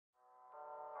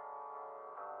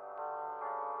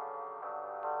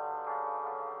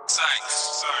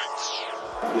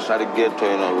This is the ghetto,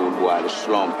 you know, rude boy, the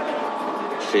slump.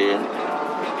 See?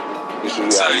 This is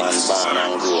real man, born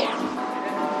and grow.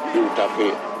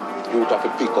 You have to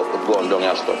pick up the gun down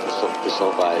and stuff to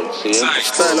survive, see?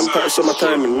 Style and pattern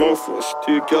summertime in Northwest.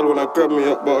 2 girl wanna grab me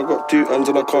up, but I got 2 hands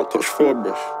and I can't touch 4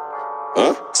 brush.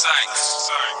 Huh?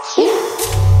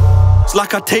 It's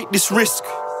like I take this risk.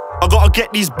 I gotta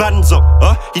get these bands up,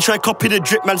 He tried copy the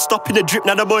drip, man, stopping the drip,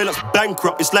 now the boy looks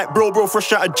bankrupt. It's like bro,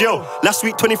 fresh out of jail. Last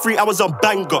week, 23 hours on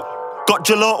banger. Got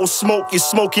gelato smoke, he's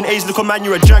smoking A's, look, man,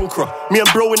 you're a jankra. Me and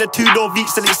bro in a 2-door Veep,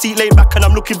 selling seat laid back and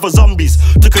I'm looking for zombies.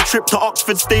 Took a trip to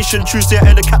Oxford Station, Tuesday I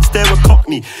heard the cats there were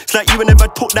Cockney. It's like you never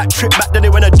took that trip back then, they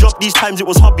went a job, these times it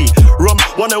was hobby. Rum,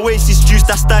 one Oasis juice,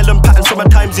 that style and pattern,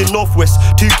 sometimes in Northwest.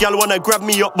 2 gal wanna grab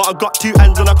me up, but I got 2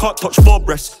 hands and I can't touch 4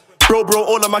 breasts. Bro,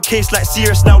 all of my case like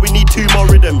serious now, we need 2 more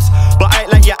rhythms. But I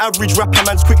ain't like your average rapper,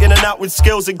 man's quick in and out with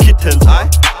scales and kittens.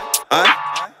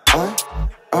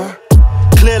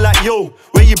 Clear like, yo,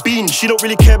 where you been? She don't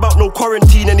really care about no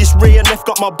quarantine. And this Ray and F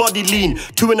got my body lean.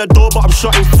 2 in the door, but I'm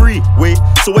shotting 3. Wait,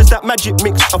 so where's that magic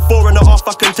mix? A 4.5,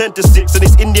 I can 10 to 6. And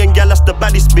this Indian gal, that's the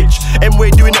baddest bitch.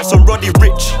 M-Way doing that some Roddy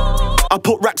Rich. I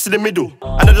put racks in the middle,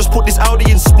 and I just put this Audi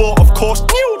in sport. Of course,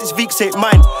 this Veeks ain't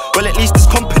mine. Well, at least this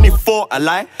company fought a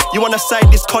lie. You wanna sign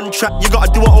this contract, you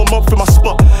gotta do it all month for my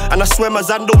spot. And I swear my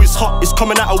Zando is hot, it's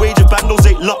coming out of wage if Bandos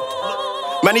ain't locked.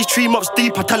 Man, he's 3 months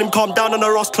deep, I tell him calm down on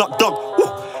a Ross clock, dog. Woo,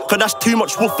 cause that's too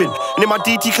much woofing. And in my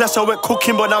DT class I went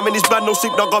cooking, but now I'm in this Bando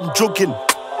sick, dog, I'm jugging.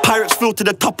 Pirates filled to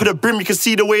the top of the brim, you can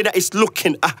see the way that it's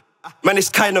looking. Man, it's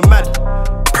kinda mad.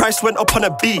 Price went up on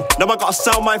a B, now I gotta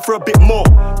sell mine for a bit more.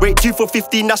 Wait, 2 for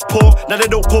 15, that's poor. Now they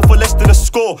don't go for less than a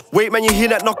score. Wait, man, you hear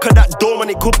that knock at that door, man,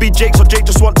 it could be Jake's or Jake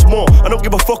just wants more. I don't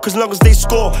give a fuck as long as they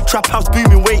score. Trap house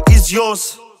booming, wait, is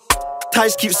yours.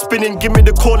 Ties keep spinning, give me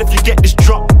the call if you get this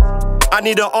drop. I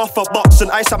need a offer box and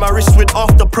ice at my wrist with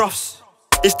after profs.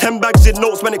 It's 10 bags in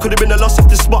notes, man, it could've been a loss if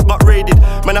the spot got raided.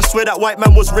 Man, I swear that white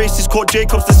man was racist, called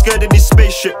Jacobs the scared in his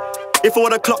spaceship. If I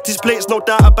would've clocked his plates, no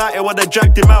doubt about it, I would've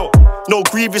dragged him out. No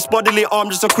grievous bodily harm,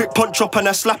 just a quick punch up and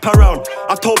a slap around.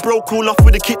 I told bro cool off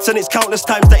with the kits and it's countless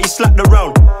times that he slapped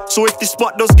around. So if this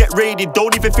spot does get raided,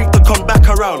 don't even think to come back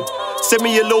around. Send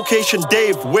me your location,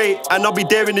 Dave, wait, and I'll be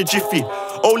there in a jiffy.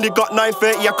 Only got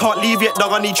 9:30, I can't leave yet,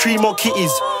 dog, I need 3 more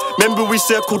kitties. Remember we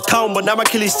circled town, but now my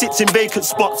killie sits in vacant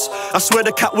spots. I swear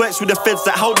the cat works with the feds,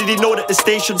 like how did he know that the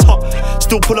station's hot?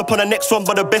 Still pull up on the next one,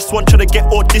 but the best one tryna get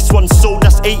all this one sold.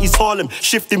 That's 80s Harlem,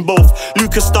 shifting both.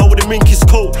 Lucas style with a minky's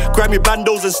coat. Grimy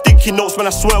bandos and stinky notes, man,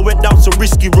 I swear I went down some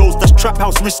risky roads. That's trap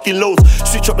house risky loads.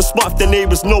 Switch up the spot if the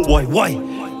neighbours know why.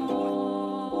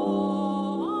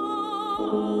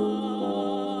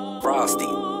 Frosty.